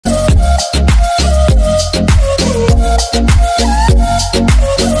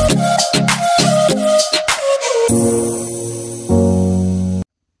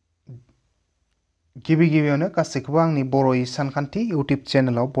गिबियावनो गासैखौबो आंनि बर'यै सानखान्थि इउट्युब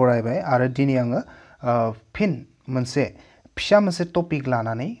चेनेलाव बरायबाय आरो दिनै आङो फिन मोनसे फिसा मोनसे टपिक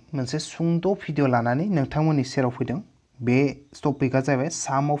लानानै मोनसे सुंद' भिडिअ लानानै नोंथांमोननि सेराव फैदों। बे टपिकआ जाबाय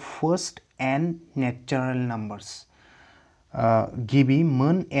साम of first N natural numbers. गिबि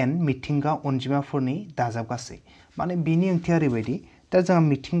मोन एन मिथिंगा अनजिमाफोरनि दाजाब गासै। माने बिनि ओंथिया ओरैबायदि दा जोंहा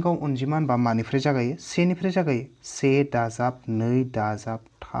मिथिंगा अनजिमा होनबा मानिफ्राय जागायो? सेनिफ्राय जागायो। 1 दाजाब 2 दाजाब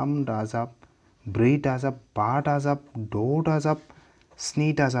 3 दाजाब 4 दाजाब 5 दाजाब 6 दाजाब 7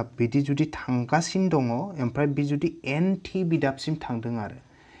 दाजाब बिदि जुदि थांगासिनो दङ ओमफ्राय बे जुदि एनथि बिदाबसिम थांदों आरो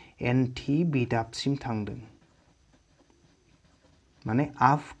एनथि बिदाबसिम थांदों माने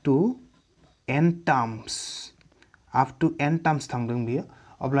आप टु एन टार्म्स थांदों बियो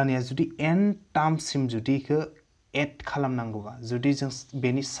अब्लानिया जुदि एन टार्म्ससिम जुदि इखो एड खालामनांगौबा जुदि जों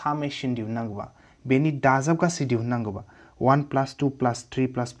बेनि सामेशन दिहुननांगौबा बेनि दाजाब गासै दिहुननांगौबा 1 + 2 + 3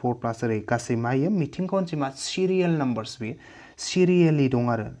 + 4 + ओरै गासै मायो मिथिंगा अनजिमा सिरियेल नाम्बार्स बे सिरियेलि दं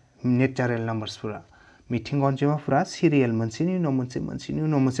आरो नेचारेल नाम्बार्सफोरा मिथिंगा अनजिमाफोरा सिरियेल मोनसेनि उनाव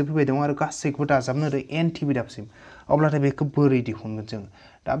मोनसे फैबाय दं आरो गासैखौबो दाजाबनो आरो एनथि बिदाबसिम अब्लाथाय बेखौ बोरै दिहुनगोन जों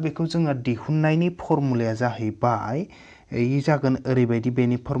दा बेखौ जोङो दिहुननायनि फर्मुलाया जाहैबाय जागोन ओरैबायदि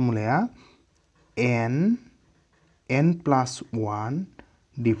बेनि फर्मुलाया n + 1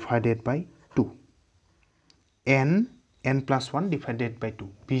 divided by 2 n + 1 divided by 2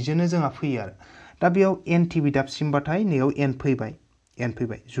 बिजोंनो जोंहा फैयो आरो दा बेयाव एनथि बिदाबसिमबाथाय नैयाव एन फैबाय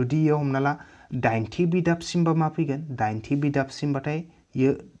जुदि इयाव हमना ला दाइनथि बिदाबसिमबा मा फैगोन दाइनथि बिदाबसिमबाथाय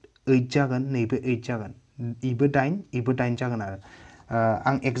इयो 8 जागोन नैबे 8 जागोन इबो 8 जागोन आरो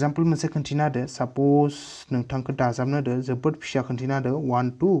आं एग्जाम्पल मोनसे खोन्थिना होदो साप'ज नोंथांखौ दाजाबनो होदो जोबोद फिसा खोन्थिना होदो 1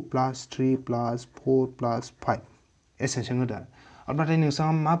 2 + 3 + 4 + 5 एसेसो होदो अब्लाथाय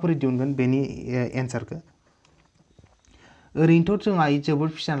नोंथाङा माबोरै दिहुनगोन बेनि एन्सारखौ ओरैनोथ' जोंहा जोबोद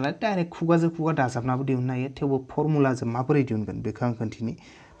फिसा नालाय डाइरेक्ट खुगाजों खुगा दाजाबनाबो दिहुननो हायो थेवबो फर्मुलाजों माबोरै दिहुनगोन बेखौ आं खोन्थिनि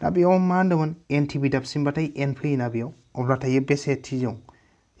दा बेयाव मा होन्दोंमोन एनथि बिदाबसिमबाथाय एन फैयोना बेयाव अब्लाथाय बेसे थि दं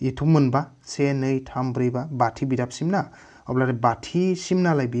बेथ' मोनबा 1 2 3 4 5 बाथि बिदाबसिम ना अब्लाथाय बाथिसिम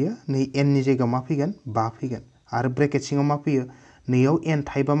नालाय बियो नै एननि जायगायाव मा फैगोन 5 फैगोन आरो ब्रेकेट सिङाव मा फैयो नैयाव एन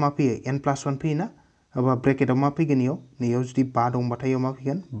थायोबा मा फैयो n + 1 फैयोना अब्ला ब्रेकेटआव मा फैगोन नैयाव जुदि 5 दंबाथाय मा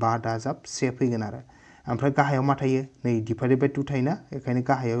फैगोन 5 दाजाब 1 फैगोन आरो ओमफ्राय गाहायाव मा थायो नै डिभाइडेड बाय 2 थायोना बेखायनो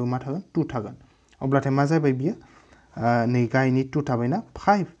गाहायाव मा थागोन 2 थागोन अब्लाथाय मा जाबाय बियो नै गाहायनि 2 थाबायना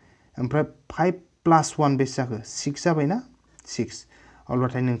 5 ओमफ्राय 5 + 1 बेसे जाखो 6 जाबायना 6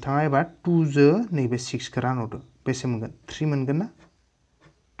 अब्लाथाय नोंथाङा एबार 2 जों नैबे 6 खौ रानहरदो बेसे मोनगोन 3 मोनगोन ना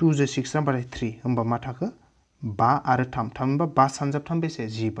 2 जों 6 रानबाथाय 3 होमबा मा थाखो 5 आरो 3 होनबा 5 × 3 बेसे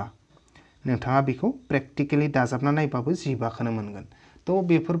 15 नोंथाङा बेखौ प्रेक्टिकेलि दाजाबना नायबाबो 15खौनो मोनगोन थ'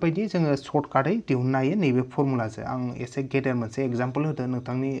 बेफोरबायदि जोङो सर्टकाटै दिहुननो हायो नैबे फर्मुलाजों आं एसे गेदेर मोनसे एग्जाम्पल होदो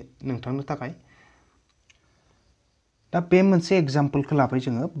नोंथांनो थाखाय दा बे मोनसे एग्जाम्पलखौ लाबाय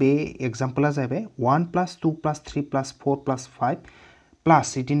जोङो बे एग्जाम्पला जाहैबाय 1 + 2 + 3 + 4 + 5 प्लास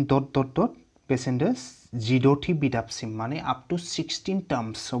इदिन ... बेसेनो 16थि बिदाबसिम माने आप टु 16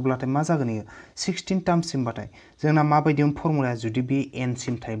 टार्म्स अब्लाथाय मा जागोन इयो 16 टार्म्ससिमबाथाय जोंना माबायदिमोन फर्मुलाया जुदि बे n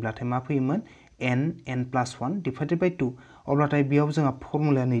सिम थायोब्लाथाय मा फैयोमोन n + 1 divided by 2 अब्लाथाय बेयाव जोंहा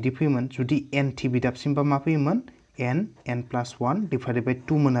फर्मुलाया नैदि फैयोमोन जुदि nथि बिदाबसिमबा मा फैयोमोन n + 1 divided by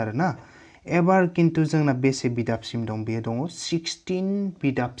 2 मोन आरो ना एबार किन्तु जोंना बेसे बिदाबसिम दं बेयो दङ 16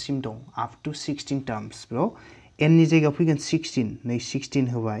 बिदाबसिम दं आप टु 16 टार्म्स बेयाव n नि जायगायाव फैगोन 16 नै 16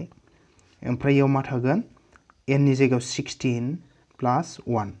 होबाय ओमफ्राय इयाव मा थागोन n नि जायगायाव 16 +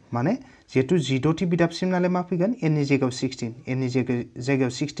 1 माने जिहेतु 16थि बिदाबसिम नालाय मा फैगोन n नि जायगायाव 16 n नि जायगायाव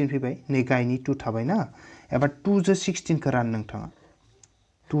 16 फैबाय नै गायनि 2 थाबायना एबार 2 जों 16 खौ रान नोंथाङा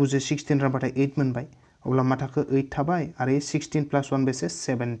 2 जों 16 रानबाथाय 8 मोनबाय अब्ला मा थाखो 8 थाबाय आरो 16 + 1 बेसे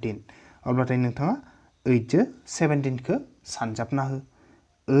 17 अब्लाथाय नोंथाङा 8 जों 17 खौ सानजाबना हो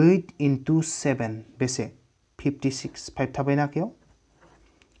 8 × 7 बेसे 56 5 थाबायना आखायाव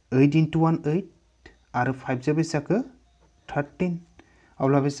 8 × 1 8 आरो 5 जों बेसे जाखो 13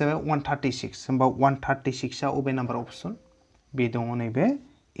 अब्ला बेसे जाबाय 136 होमबा 136 आ अबे नाम्बार अप्शन बे दङ नैबे ए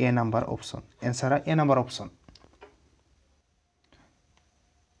नाम्बार अप्शन एन्सारा ए नाम्बार अप्शन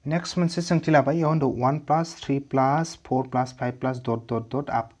नेक्स्ट मोनसे सोंथि लाबाय इयाव होनदों 1 + 3 + 4 + 5 +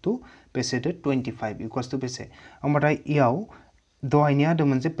 ... आप टु बेसे 25 = बेसे होमबाथाय इयाव दहायनिया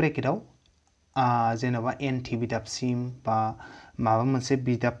होदोंमोन जे ब्रेकेटआव जेनेबा nथि बिदाबसिम बा माबा मोनसे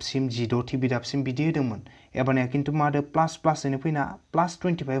बिदाबसिम 16थि बिदाबसिम बिदि होदोंमोन एबारनिया किन्तु मा होदो प्लासैनो फैना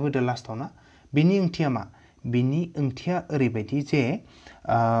 +25 होदो लास्टआव ना बिनि ओंथिया मा बिनि ओंथिया ओरैबायदि जे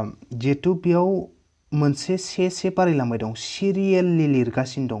जिहेतु बेयाव मोनसे से बारायलांबाय दं सिरियेलि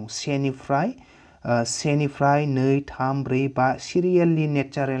लिरगासिनो दं सेनिफ्राय 2 3 4 5 सिरियेलनि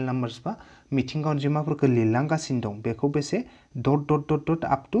नेचारेल नाम्बार्स बा मिथिंगा अनजिमाफोरखौ लिरलांगासिनो दं बेखौ बेसे dot dot dot dot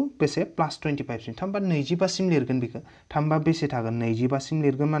of to बेसे प्लस 25 सिम थामबा 25 सिम लिरगोन बेखौ थामबा बेसे थागोन 25 सिम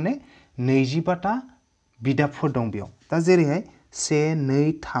लिरगोन माने 25टा बिदाबफोर दं बेयाव दा जेरैहाय 1 2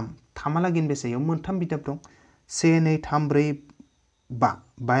 3 थामालागै बेसे याव मोनथाम बिदाब दं 1 2 3 4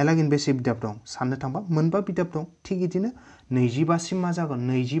 5 बायालागै बेसे बिदाब दं साननो थांबा मोनबा बिदाब दं थिग बिदिनो 25 सिम मा जागोन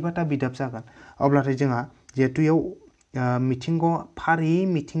 25टा बिदाब जागोन अब्लाथाय जोंहा जेहेतु याव मिथिंगा फारि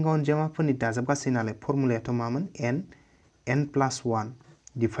मिथिंगा अनजिमाफोरनि दाजाबगासै नालाय फर्मुलायाथ' मामोन n plus 1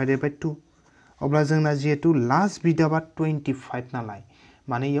 divided by 2 अब्ला जोंना जेहेतु लास्ट बिदाबा 25 नालाय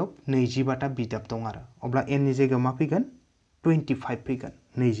माने याव 25टा बिदाब दं आरो अब्ला n नि जायगायाव मा फैगोन 25 फैगोन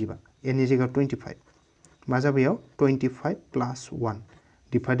 25 n नि जायगायाव 25 मा जाबाय याव 25 plus 1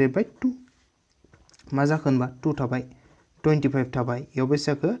 divided by 2 मा जाखो होनबा 2 थाबाय 25 थाबाय याव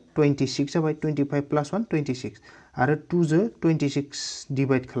बेसे जाखो 26 जाबाय 25 plus 1 26 आरो 2 जो 26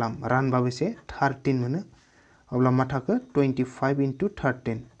 डिवाइड खालाम रानबा बेसे 13 मोनो अब्ला मा थाखो 25 into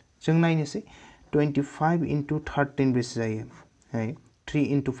 13 जों नायनोसै 25 into 13 बेसे जायो 3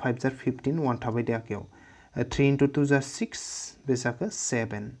 into 5 जार 15 1 थाबाय दे आखायाव 3 into 2 जार 6 बेसे जाखो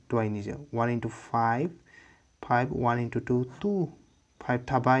 7 दहायनिजों 1 into 5 5 1 into 2 2 5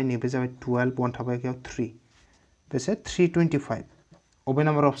 थाबाय नैबे जाबाय 12 1 थाबाय आखायाव 3 बेसे 325 अबे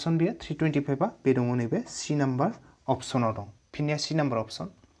नाम्बार अपसन बेयो 325 आ बे दङ नैबे सी नाम्बार अपसनाव दं फिननाया सी नाम्बार अपसन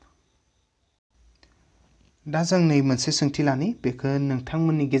दा जों नै मोनसे सोंथि लानि बेखौ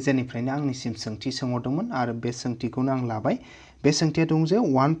नोंथांमोननि गेजेरनिफ्रायनो आंनिसिम सोंथि सोंहरदोंमोन आरो बे सोंथिखौनो आं लाबाय बे सोंथिया दं जे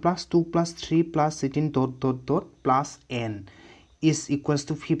 1 plus 2 plus 3 plus 18 dot dot dot plus n is equals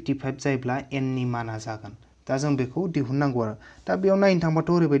to 55 जायोब्ला n नि माना जागोन दा जों बेखौ दिहुननांगौ आरो दा बेयाव नायनो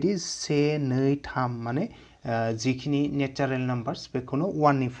थांबाथ' ओरैबायदि 1 2 3 माने जिखिनि नेचारेल नाम्बार्स बेखौनो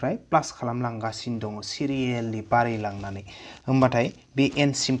 1 निफ्राय प्लास खालामलांगासिनो दङ सिरियेलि बारायलांनानै होमबाथाय बे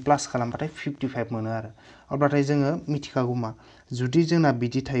n सिम प्लास खालामबाथाय 55 मोनो आरो अब्लाथाय जोङो मिथिखागौ मा जुदि जोंना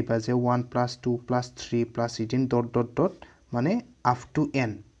बिदि थायोबा जे 1 plus 2 plus 3 plus 18 dot dot dot माने up to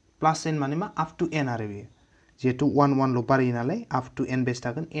n plus n माने मा up to n आरो बेयो जेहेतु 1 1 ल' बारायो नालाय up to n बेसे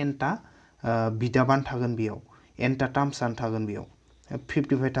थागोन n ता बिदाबानो थागोन बेयाव n ता टार्म्सआनो थागोन बेयाव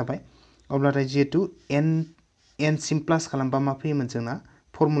 55 थाबाय अब्लाथाय जेहेतु n सिम प्लास खालामबा मा फैयोमोन जोंना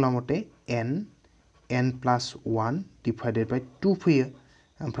फर्मुला मथे n plus 1 divided by 2 फैयो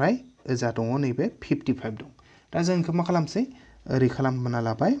ओमफ्राय ओजा दङ नैबे 55 दं दा जों इखौ मा खालामसै ओरै खालामना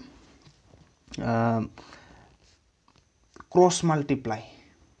लाबाय क्रस माल्टिप्लाय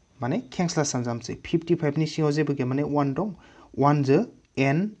माने खेंस्ला सानजामसै 55 नि सिङाव जेबो गैया माने 1 दं 1 जो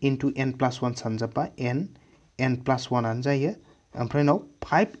n into n plus 1 सानजाबा n plus 1 आनो जायो ओमफ्राय नाव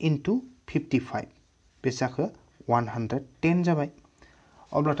 5 into 55 बेसे जाखो 110 जाबाय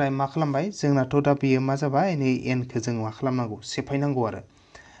अब्लाथाय मा खालामबाय जोंनाथ' दा बेयो मा जाबाय नै n खौ जों मा खालामनांगौ सेफायनांगौ आरो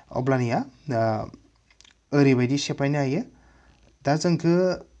अब्लानिया ओरैबायदि सेफायनो हायो दा जोंखौ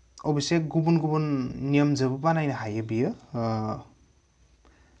अबयसे गुबुन गुबुन नियमजोंबो बानायनो हायो बियो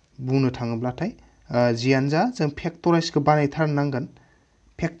बुंनो थाङोब्लाथाय जियानो जा जों फेक्टराइजखौ बानायथारनांगोन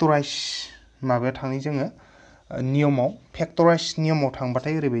फेक्टराइज माबायाव थाङै जोङो नियमाव फेक्टराइज नियमाव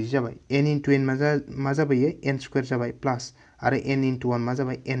थांबाथाय ओरैबायदि जाबाय n into n मा जाबाय n स्क्वायर जाबाय प्लास आरो n into 1 मा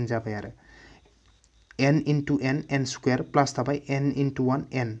जाबाय n जाबाय आरो n into n स्क्वायर प्लास थाबाय n into 1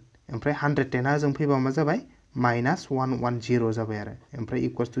 n ओमफ्राय 110 आ जों फैबा मा जाबाय -110 जाबाय आरो ओमफ्राय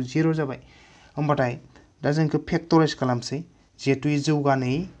इक्वल्स टु 0 जाबाय होमबाथाय दा जोंखौ फेक्टराइज खालामसै जेहेतु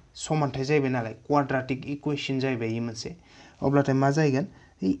जौगानाय समानथाय जाहैबाय नालाय क्वाड्राटिक इक्वेशन जाहैबाय ये मोनसे अब्लाथाय मा जाहैगोन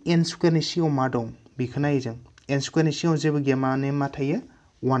n स्क्वायरनि सिङाव मा दं बेखौ नायो जों n स्क्वायरनि सिङाव जेबो गैया माने मा थायो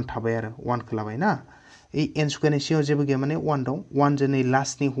 1 थाबाय आरो 1 खौ लाबाय ना n स्क्वायरनि सिङाव जेबो गैया माने 1 दं 1 जो नै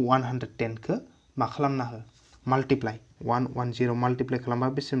लास्टनि 110 खौ मा खालामना हो माल्टिप्लाय 110 माल्टिप्लाय खालामबा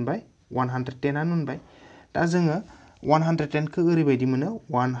बेसे मोनबाय 110 आनो मोनबाय दा जोङो 110 खौ ओरैबायदि मोनो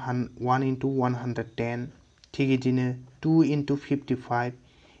 1 into 110 थिग इदिनो 2 into 55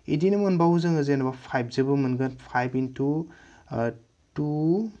 इदिनो मोनबावो जोङो जेनेबा 5 जोबो मोनगोन 5 into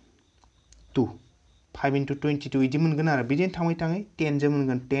 2 5 into 22 इदि मोनगोन आरो बिदिनो थाङै थाङै 10 जो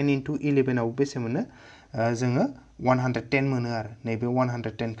मोनगोन 10 into 11 आव बेसे मोनो जोङो 110 मोनो आरो नैबे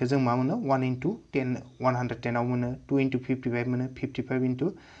 110 खौ जों मा मोनो 1 into 10 110 आव मोनो 2 into 55 मोनो 55 into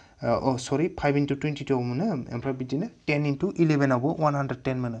 5 into 22 आव मोनो ओमफ्राय बिदिनो 10 into 11 आवबो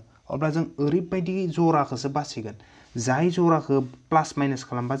 110 मोनो अब्ला जों ओरैबायदि जराखौसो बासिगोन जाय जराखौ प्लास माइनास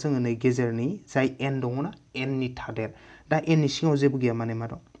खालामबा जोङो नै गेजेरनि जाय n दङना n नि थादेर दा n नि सिङाव जेबो गैया माने मा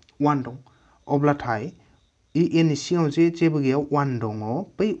दं 1 दं अब्लाथाय n नि सिङाव जेबो गैया 1 दङ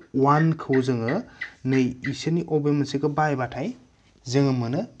बै 1 खौ जोङो नै इसोरनि अबे मोनसेखौ बाहायबाथाय जोङो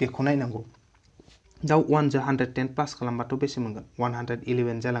मोनो बेखौ नायनांगौ दा 1 जो 110 प्लास खालामबाथ' बेसे मोनगोन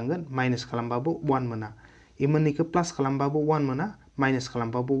 111 जालांगोन माइनास खालामबाबो 1 मोना इ मोननैखौ प्लास खालामबाबो 1 मोना माइनास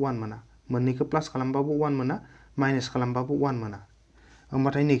खालामबाबो 1 मोना मोननैखौ प्लास खालामबाबो 1 मोना माइनास खालामबाबो 1 मोना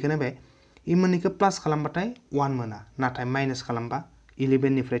होमबाथाय नैखौ नायबाय इ मोननैखौ प्लास खालामबाथाय 1 मोना नाथाय माइनास खालामबा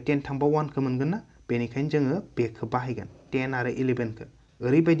 11 निफ्राय 10 थांबा 1 खौ मोनगोन ना बेनिखायनो जोङो बेखौ बाहायगोन 10 आरो 11 खौ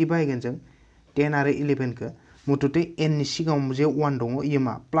ओरैबायदि बाहायगोन जों 10 आरो 11 खौ मथथे n नि सिगाङाव जे 1 दङ इयो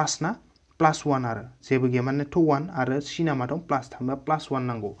मा प्लास ना प्लास 1 आरो जेबो गैया माने थ' 1 आरो सिना मा दं प्लास थांबा प्लास 1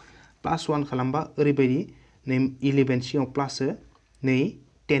 नांगौ प्लास 1 खालामबा ओरैबायदि नै 11 सिगाङाव प्लास नै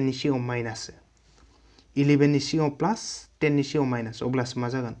 10 नि सिगाङाव माइनास 11 नि सिगाङाव प्लास 10 नि सिगाङाव माइनास अब्लासो मा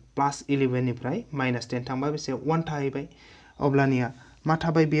जागोन प्लास 11 निफ्राय माइनास 10 थांबा बेसे 1 थाहैबाय अब्लानिया मा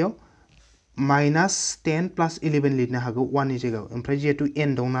थाबाय बेयाव माइनास 10 प्लास 11 लिरनो हागौ 1 नि जायगायाव ओमफ्राय जिहेतु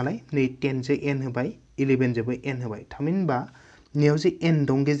n दं नालाय नै 10 जो n होबाय 11 जोबो n होबाय थामहिनबा नियाव जे n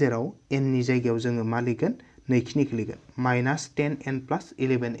दं गेजेराव n नि जायगायाव जोङो मा लिरगोन नैखिनिखौ लिरगोन माइनास 10n प्लास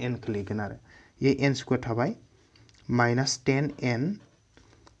 11n खौ लिरगोन आरो ये n स्क्वायर थाबाय माइनास 10n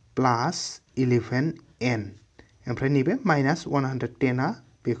प्लास 11n ओमफ्राय नैबे माइनास 110 आ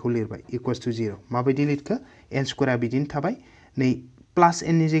बेखौ लिरबाय इक्वल्स टु 0 माबायदि लिरखो n स्क्वायरा बिदिनो थाबाय नै प्लास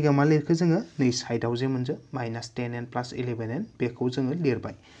n नि जायगायाव मा लिरखो जोङो नै साइडआव जे मोनजो माइनास 10n प्लास 11n बेखौ जोङो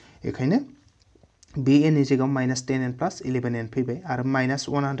लिरबाय बेखायनो बे n नि जायगायाव माइनास 10n प्लास 11n फैबाय आरो माइनास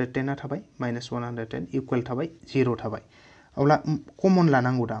 110 आ थाबाय माइनास 110 इक्वल थाबाय 0 थाबाय अब्ला कमन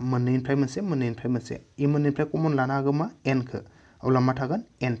लानांगौ दा मोननैनिफ्राय मोनसे इ मोननैनिफ्राय कमन लानो हागौ मा n खौ अब्ला मा थागोन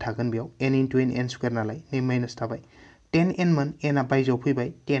n थागोन बेयाव n इनटु n स्क्वायर नालाय नै माइनास थाबाय 10n मोन n आ बायजोआव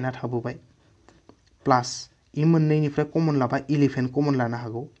फैबाय 10 आ थाबोबाय प्लास इ मोननैनिफ्राय कमन लाबा 11 कमन लानो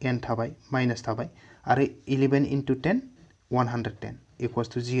हागौ n थाबाय माइनास थाबाय आरो 11 इनटु 10 110 इक्वल्स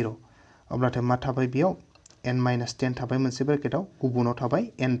टु 0 अब्लाथाय मा थाबाय बेयाव n माइनास 10 थाबाय मोनसे ब्रेकेटाव गुबुनाव थाबाय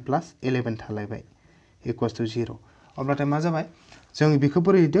n प्लास 11 थालायबाय इक्वल्स टु 0 अब्लाथाय मा जाबाय जों बेखौ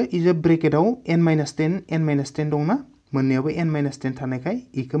बोरै लिरदो इजे ब्रेकेटाव n माइनास 10 दंना मोननैयावबो n माइनास 10 थानायखाय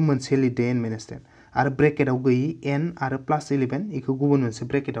इखौ मोनसे लिरदो n माइनास 10 आरो ब्रेकेटाव गैयि n आरो प्लास 11 इखौ गुबुन मोनसे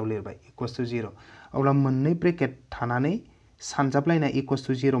ब्रेकेटाव लिरबाय इक्वल्स टु 0 अब्ला मोननै ब्रेकेट थानानै सानजाबलायनाय इक्वल्स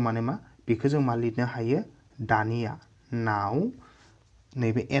टु 0 माने मा बेखौ जों मा लिरनो हायो दानिया नाउ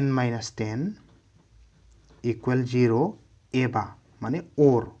नैबे n माइनास 10 इक्वल 0 एबा माने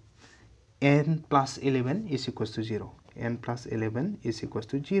or n plus 11 is equals two 0 n plus 11 is equals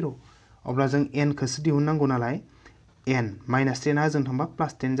two 0 अब्ला जों n खौसो दिहुननांगौ नालाय n माइनास 10 आ ओजों थांबा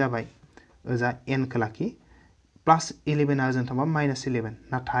प्लास 10 जाबाय ओजा n खौ लाखि प्लास 11 आ ओजों थांबा माइनास 11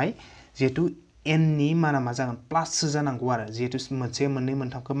 नाथाय जिहेतु n नि माना मा जागोन प्लाससो जानांगौ आरो जिहेतु मोनसे मोननै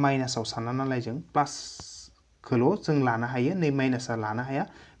मोनथामखौ माइनासाव सानना नालाय जों प्लासखौल' जों लानो हायो नै माइनासा लानो हाया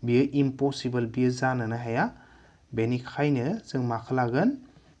बियो इम्पसिबल बियो जानोनो हाया बेनिखायनो जों माखौ लागोन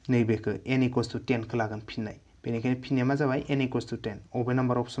नैबेखौ n इक्वल्स टु 10 खौ लागोन फिननाय बेनिखायनो फिननाया मा जाबाय n इक्वल्स टु 10 अबे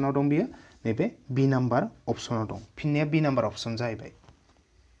नाम्बार अपसनाव दं बियो नैबे बी नाम्बार अपसनाव दं फिननाया बी नाम्बार अपसन जाहैबाय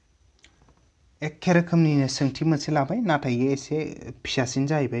एखे रोखोमनिनो सोंथि मोनसे लाबाय नाथाय इयो एसे फिसासिन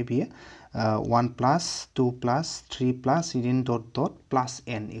जाहैबाय बियो 1 प्लास 2 प्लास 3 प्लास इदिनो डट डट प्लास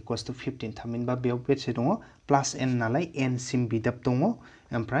n इक्वल्स टु 15 थामहिनबा बेयाव बेसे दङ प्लास n नालाय n सिम बिदाब दङ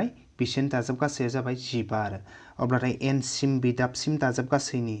ओमफ्राय बिसोरनि दाजाब गासैया जाबाय 15 आरो अब्लाथाय n सिम बिदाबसिम दाजाब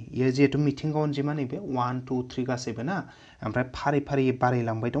गासैनि इयो जिहेतु मिथिंगा अनजिमा नैबे 1 2 3 गासैबो ना ओमफ्राय फारि फारि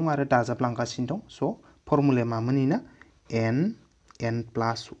बारायलांबाय दं आरो दाजाबलांगासिनो दं स' फर्मुलाया मामोन इना n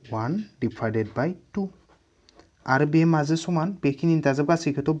प्लास 1 डिवाइडेड बाय 2 आरो बे माजों समान बेखिनि दाजाब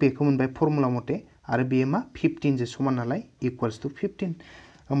गासैखौथ' बेखौ मोनबाय फर्मुला मथे आरो बेयो मा 15 जो समान नालाय इक्वल्स टु 15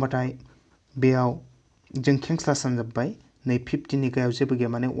 होमबाथाय बेयाव जों खेंस्ला सानजाबबाय नै 15 नि गायाव जेबो गैया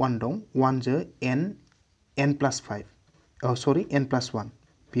माने 1 दं 1 जो n प्लास 5 सरि n प्लास 1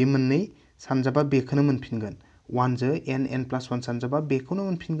 बे मोननै सानजाबा बेखौनो मोनफिनगोन 1 जो n प्लास 1 सानजाबा बेखौनो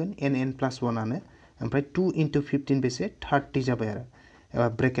मोनफिनगोन n प्लास 1 आनो ओमफ्राय 2 इनटु 15 बेसे 30 जाबाय आरो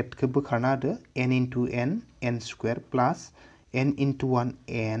ब्रेकेटखौ बोखारना होदो n इनटु n स्क्वायर प्लास n इनटु 1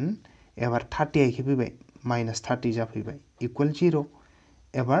 n एबार 30 आइखि फैबाय माइनास 30 जाफैबाय इक्वल 0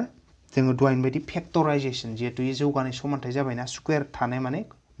 एबार जोङो दहायनि बायदि फेक्टराइजेसन जिहेतु ये जौगानाय समानथाय जाबायना स्क्वायर थानाय माने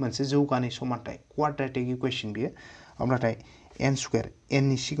मोनसे जौगानाय समानथाय क्वाड्रेटिक इकुवेशन बियो अब्लाथाय n स्क्वायर n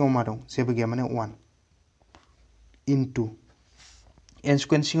नि सिगाङाव मा दं जेबो गैया माने 1 इनटु n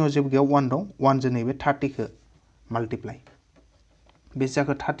स्क्वायर सिगाङाव जेबो गैया 1 दं 1 जो नैबे 30 खौ माल्टिप्लाइ बे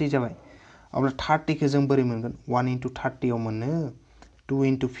जाखो 30 जाबाय अब्ला 30 खौ जों बोरै मोनगोन 1 इनटु 30 आव मोनो 2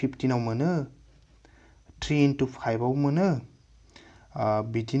 इनटु 15 आव मोनो 3 इनटु 5 आव मोनो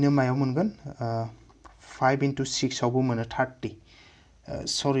बिदिनो मायाव मोनगोन 5 इनटु 6 आवबो मोनो 30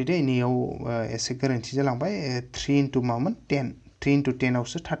 सरि दे नैयाव एसे गोरोन्थि जालांबाय 3 इनटु मामोन 10 3 इनटु 10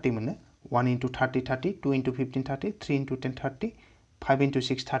 आवसो 30 मोनो 1 into 30 30 2 into 15 30 3 into 10 30 5 into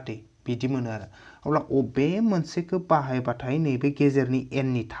 6 30 बिदि मोनो आरो अब्ला अबे मोनसेखौ बाहायबाथाय नैबे गेजेरनि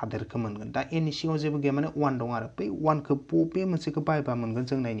n नि थादेरखौ मोनगोन दा n नि सिगाङाव जेबो गैया माने 1 दं आरो बै 1 खौ बबे मोनसेखौ बाहायबा मोनगोन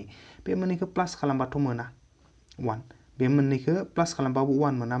जों नायनि बे मोननैखौ प्लास खालामबाथ' मोना 1 बे मोननैखौ प्लास खालामबाबो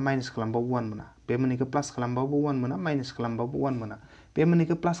 1 मोना माइनास खालामबाबो 1 मोना बे मोननैखौ प्लास खालामबाबो 1 मोना माइनास खालामबाबो 1 मोना बे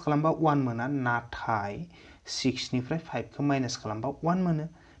मोननैखौ प्लास खालामबा 1 मोना नाथाय 6 निफ्राय 5 खौ माइनास खालामबा 1 मोनो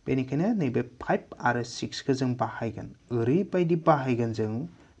बेनिखायनो नैबे 5 आरो 6 खौ जों बाहायगोन ओरैबायदि बाहायगोन जों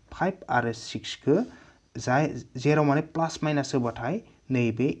 5 आरो 6 खौ जेराव माने प्लास माइनास होबाथाय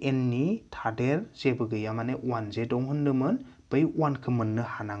नैबे n नि थादेर जेबो गैया माने 1 जे दं होनदोंमोन बै 1 खौ मोननो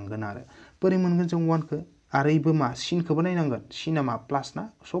हानांगोन आरो बोरै मोनगोन जों 1 खौ आरो इबो मा सिनखौबो नायनांगोन सिना मा प्लास ना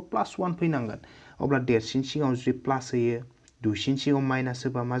स प्लास 1 फैनांगोन अब्ला देरसिन सिगाङाव जुदि प्लास होयो दुइसिन सिगाङाव माइनास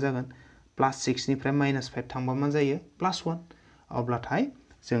होबा मा जागोन प्लास 6 निफ्राय माइनास 5 थांबा मा जायो प्लास 1 अब्लाथाय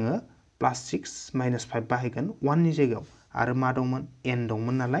जोङो प्लास 6 माइनास 5 बाहायगोन 1 नि जायगायाव आरो मा दंमोन n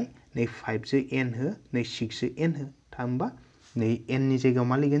दंमोन नालाय नै 5 जो n हो नै 6 जो n हो थामबा नै n नि जायगायाव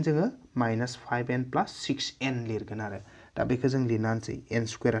मा लिरगोन जोङो माइनास 5n प्लास 6n लिरगोन आरो दा बेखौ जों लिरनानैसै n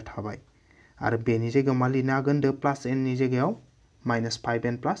स्क्वायरा थाबाय आरो बेनि जायगायाव मा लिरनो हागोन दो प्लास n नि जायगायाव माइनास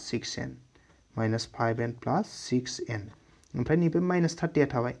 5n प्लास 6n माइनास 5n प्लास 6n ओमफ्राय नैबे माइनास 30 आ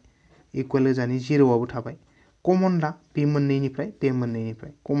थाबाय इकुवेल होजानि 0 आबो थाबाय कमन ला बे मोननैनिफ्राय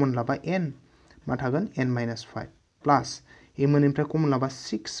कमन लाबा n मा थागोन n माइनास 5 प्लास ए मोननैनिफ्राय कमन लाबा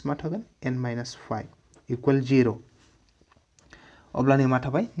 6 मा थागोन n माइनास 5 इकुवेल 0 अब्लानो मा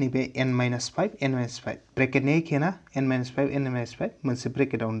थाबाय नैबे n माइनास 5 n माइनास 5 ब्रेकेटनि एखे ना n माइनास 5 n माइनास 5 मोनसे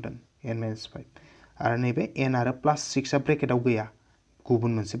ब्रेकेटावनो दोन n माइनास 5 आरो नैबे n आरो प्लास 6 आ ब्रेकेटाव गैया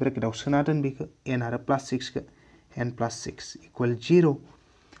गुबुन मोनसे ब्रेकेटाव सोना दोन बेखौ n आरो प्लास 6 खौ n प्लास 6 इकुवेल 0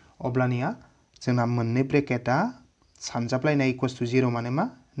 अब्लानिया जोंना मोननै ब्रेकेटा सानजाबलायनाय इक्वल्स टु 0 माने मा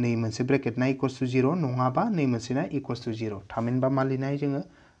नै मोनसे ब्रेकेटना इक्वल्स टु 0 नङाबा नै मोनसेना इक्वल्स टु 0 थामहिनबा मा लिरनाय जोङो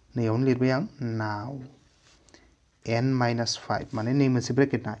नैयावनो लिरबाय आं नाव n माइनास 5 माने नै मोनसे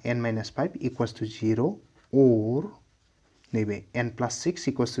ब्रेकेटना n माइनास 5 इक्वल्स टु 0 और नैबे n प्लास 6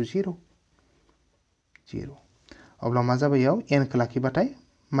 इक्वल्स टु 0 अब्ला मा जाबाय याव n खौ लाखिबाथाय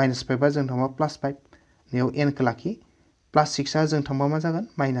माइनास 5 आ जों थांबा प्लास 5 नैयाव n खौ लाखि प्लास 6 आ जों थांबा मा जागोन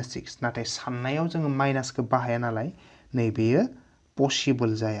माइनास 6 नाथाय साननायाव जोङो माइनासखौ बाहाया नालाय नैबेयो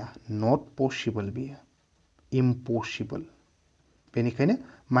पसिबल जाया नट पसिबल बेयो इम्पसिबल बेनिखायनो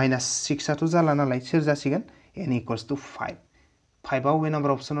माइनास 6 आथ' जाला नालाय सोर जासिगोन n इक्वल्स टु 5 5 आ अबे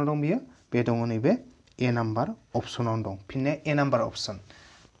नाम्बार अपसनाव दं बियो बे दङ नैबे a नाम्बार अपसनावनो दं फिननाया a नाम्बार अपसन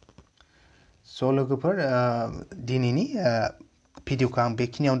स' लोगोफोर दिनैनि भिडिअखौ आं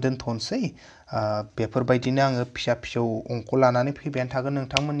बेखिनियावनो दोनथ'नोसै बेफोरबायदिनो आङो फिसा फिसौ अंक लानानै फैबायानो थागोन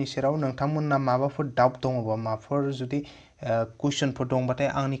नोंथांमोननि सेराव नोंथांमोनना माबाफोर डाउट दङबा माबाफोर जुदि कुइसनफोर दंबाथाय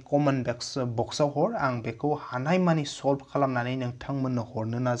आंनि कमेन्ट बक्सआव हर आं बेखौ हानायमानि सल्भ खालामनानै नोंथांमोननो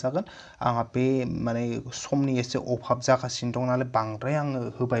हरनो नाजागोन आंहा बे माने समनि एसे अभाब जागासिनो दं नालाय बांद्राय आङो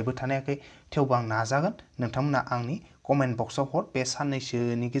होबायबो थानायाखै थेवबो आं नाजागोन नोंथांमोना आंनि कमेन्ट बक्सआव हर बे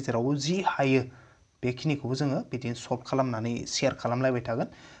साननैसोनि गेजेराव जि हायो बेखिनिखौबो जोङो बिदिनो सल्भ खालामनानै शेयार खालामलायबाय थागोन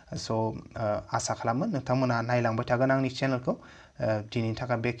स' आसा खालामो नोंथांमोना नायलांबाय थागोन आंनि चेनेलखौ दिनैनि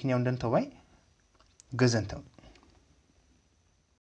थाखाय बेखिनियावनो दोनथ'बाय गोजोन्थों